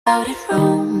Out at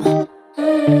Rome,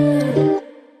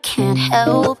 can't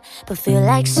help but feel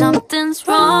like something's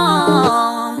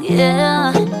wrong,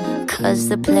 yeah. Cause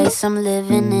the place I'm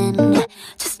living in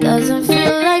just doesn't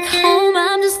feel like home.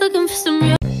 I'm just looking for some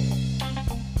real.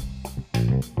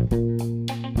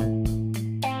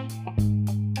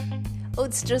 Oh,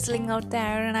 it's drizzling out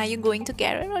there, and are you going to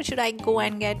get it, or should I go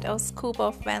and get a scoop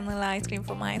of vanilla ice cream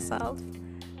for myself?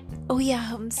 Oh yeah,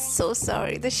 I'm so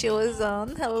sorry. The show is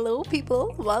on. Hello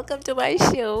people, welcome to my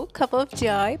show, Cup of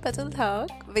Joy, Patal Talk,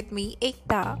 with me,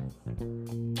 Ekta.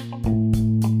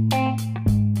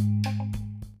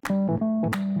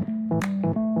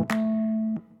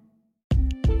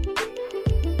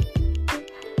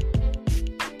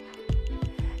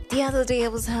 The other day I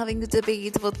was having a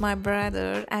debate with my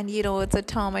brother, and it's a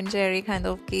Tom and Jerry kind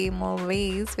of game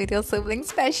always with your siblings,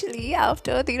 especially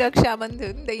after the Raksha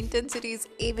Bandhan. The intensity is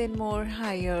even more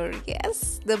higher.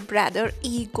 Yes, the brother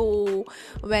ego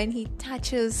when he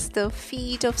touches the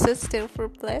feet of sister for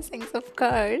blessings, of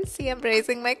course. See, I'm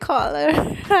raising my collar.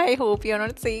 I hope you're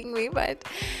not seeing me, but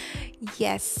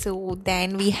yes, so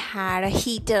then we had a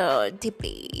heated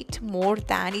debate. More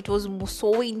than it was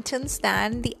so intense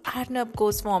than the Arnab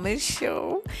Goswami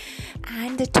show.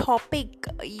 And the topic,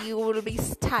 you will be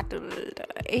startled.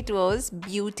 It was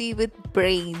beauty with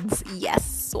brains. Yes,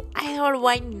 so I thought,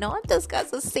 why not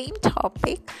discuss the same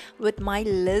topic with my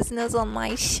listeners on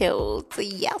my show? So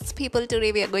yes, people,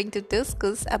 today we are going to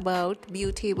discuss about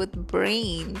beauty with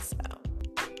brains.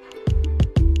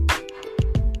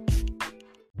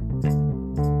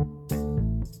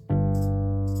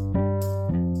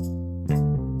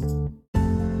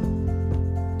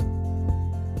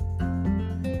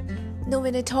 No,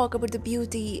 when I talk about the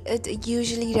beauty, it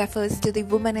usually refers to the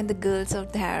women and the girls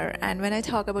out there. And when I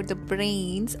talk about the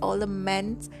brains, all the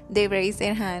men, they raise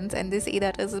their hands and they say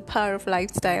that is a power of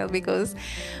lifestyle, because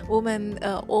women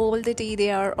all the day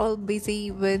they are all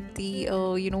busy with the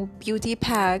beauty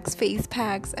packs, face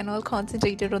packs, and all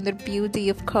concentrated on their beauty.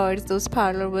 Of course, those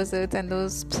parlor visits and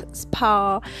those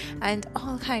spa and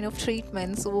all kind of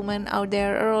treatments. Women out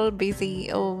there are all busy,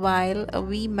 while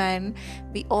we men,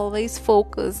 we always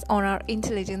focus on our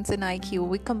intelligence and IQ.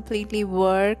 We completely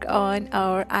work on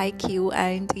our IQ,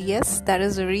 and yes, that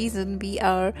is the reason we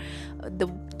are the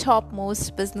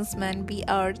topmost businessmen. We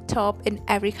are top in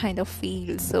every kind of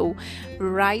field. So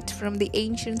right from the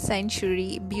ancient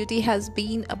century, beauty has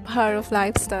been a part of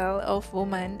lifestyle of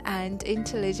women, and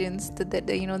intelligence,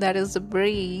 that is the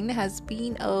brain, has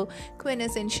been a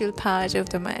quintessential part of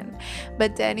the man.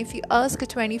 But then if you ask a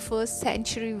 21st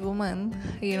century woman,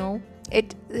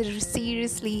 it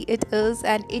is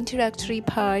an introductory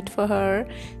part for her,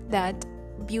 that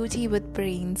beauty with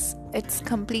brains, it's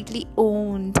completely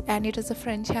owned and it is a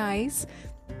franchise.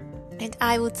 And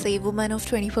I would say women of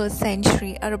 21st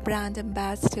century are brand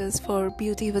ambassadors for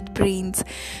beauty with brains.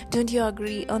 Don't you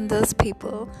agree on this,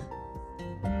 people?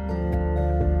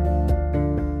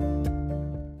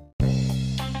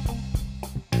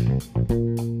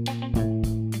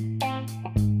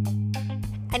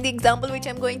 And the example which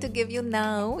I'm going to give you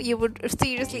now, you would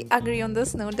seriously agree on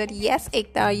this note that yes,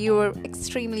 Ekta, you are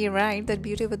extremely right that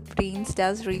beauty with brains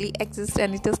does really exist,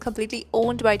 and it is completely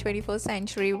owned by 21st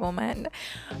century women.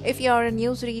 If you are a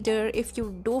news reader, if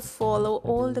you do follow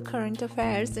all the current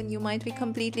affairs, then you might be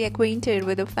completely acquainted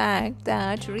with the fact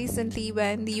that recently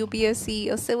when the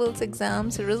UPSC civils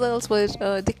exams results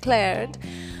were declared,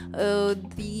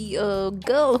 the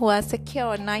girl who has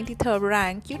secured 93rd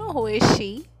rank, who is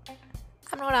she?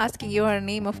 I'm not asking you her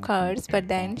name, of course, but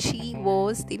then she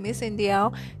was the Miss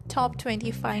India top 20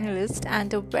 finalist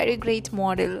and a very great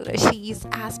model. She is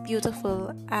as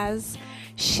beautiful as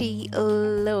she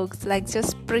looks, like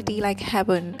just pretty like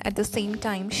heaven. At the same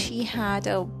time, she had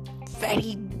a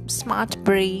very smart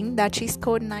brain that she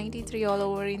scored 93 all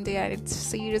over India. It's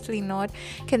seriously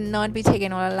cannot be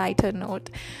taken on a lighter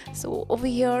note. So over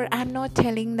here, I'm not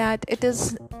telling that it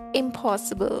is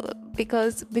impossible,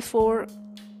 because before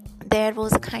there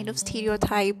was a kind of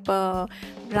stereotype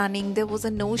running. There was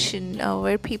a notion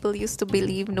where people used to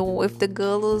believe, no, if the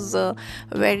girl is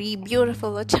very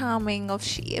beautiful or charming, if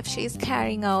she is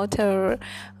carrying out her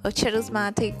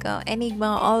charismatic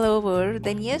enigma all over,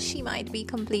 then yes, she might be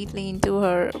completely into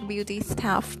her beauty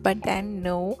stuff. But then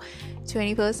no,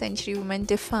 21st century women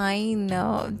define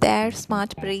their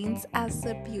smart brains as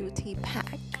a beauty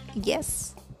pack.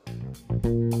 Yes.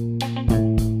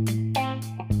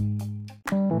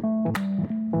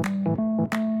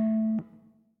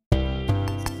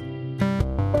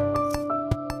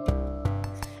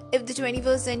 If the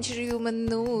 21st century woman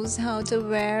knows how to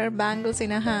wear bangles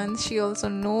in her hand, she also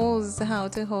knows how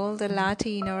to hold a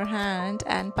lathi in her hand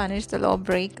and punish the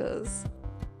lawbreakers.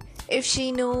 If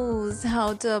she knows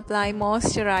how to apply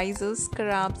moisturizers,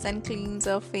 scrubs, and cleans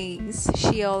her face,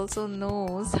 she also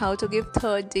knows how to give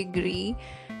third degree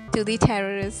to the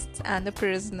terrorists and the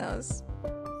prisoners.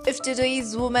 If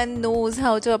today's woman knows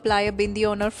how to apply a bindi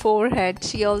on her forehead,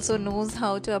 she also knows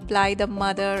how to apply the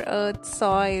Mother Earth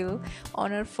soil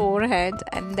on her forehead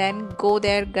and then go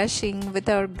there gushing with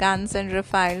her guns and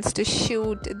rifles to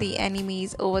shoot the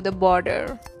enemies over the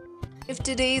border. If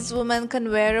today's woman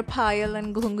can wear a payal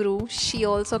and ghungru, she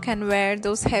also can wear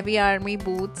those heavy army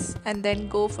boots and then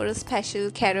go for a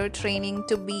special career training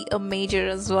to be a major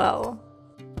as well.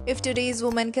 If today's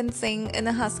woman can sing in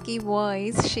a husky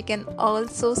voice, she can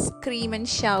also scream and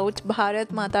shout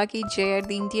Bharat Mata Ki Jai at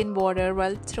the Indian border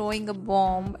while throwing a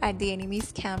bomb at the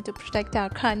enemy's camp to protect our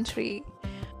country.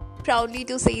 Proudly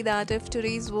to say that if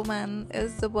today's woman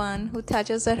is the one who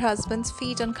touches her husband's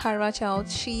feet on Karwa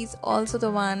Chauth, she's also the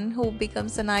one who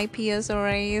becomes an IPS or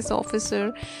IAS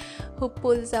officer who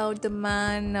pulls out the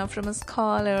man from his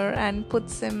collar and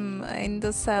puts him in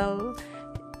the cell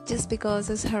just because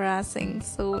he's harassing.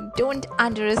 So don't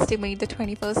underestimate the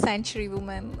 21st century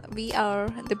woman. We are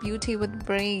the beauty with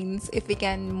brains. If we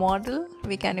can model,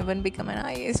 we can even become an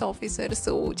IAS officer.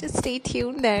 So just stay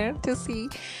tuned there to see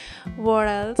what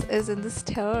else is in the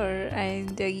store.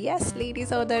 And yes,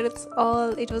 ladies out there,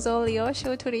 it was all your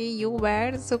show today. You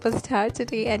were the superstar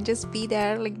today, and just be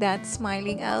there like that,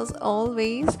 smiling as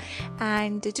always.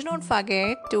 And do not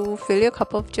forget to fill your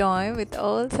cup of joy with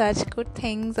all such good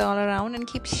things all around and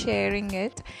keep sharing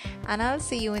it. And I'll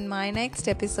see you in my next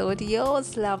episode.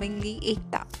 Yours lovingly,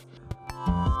 Ekta.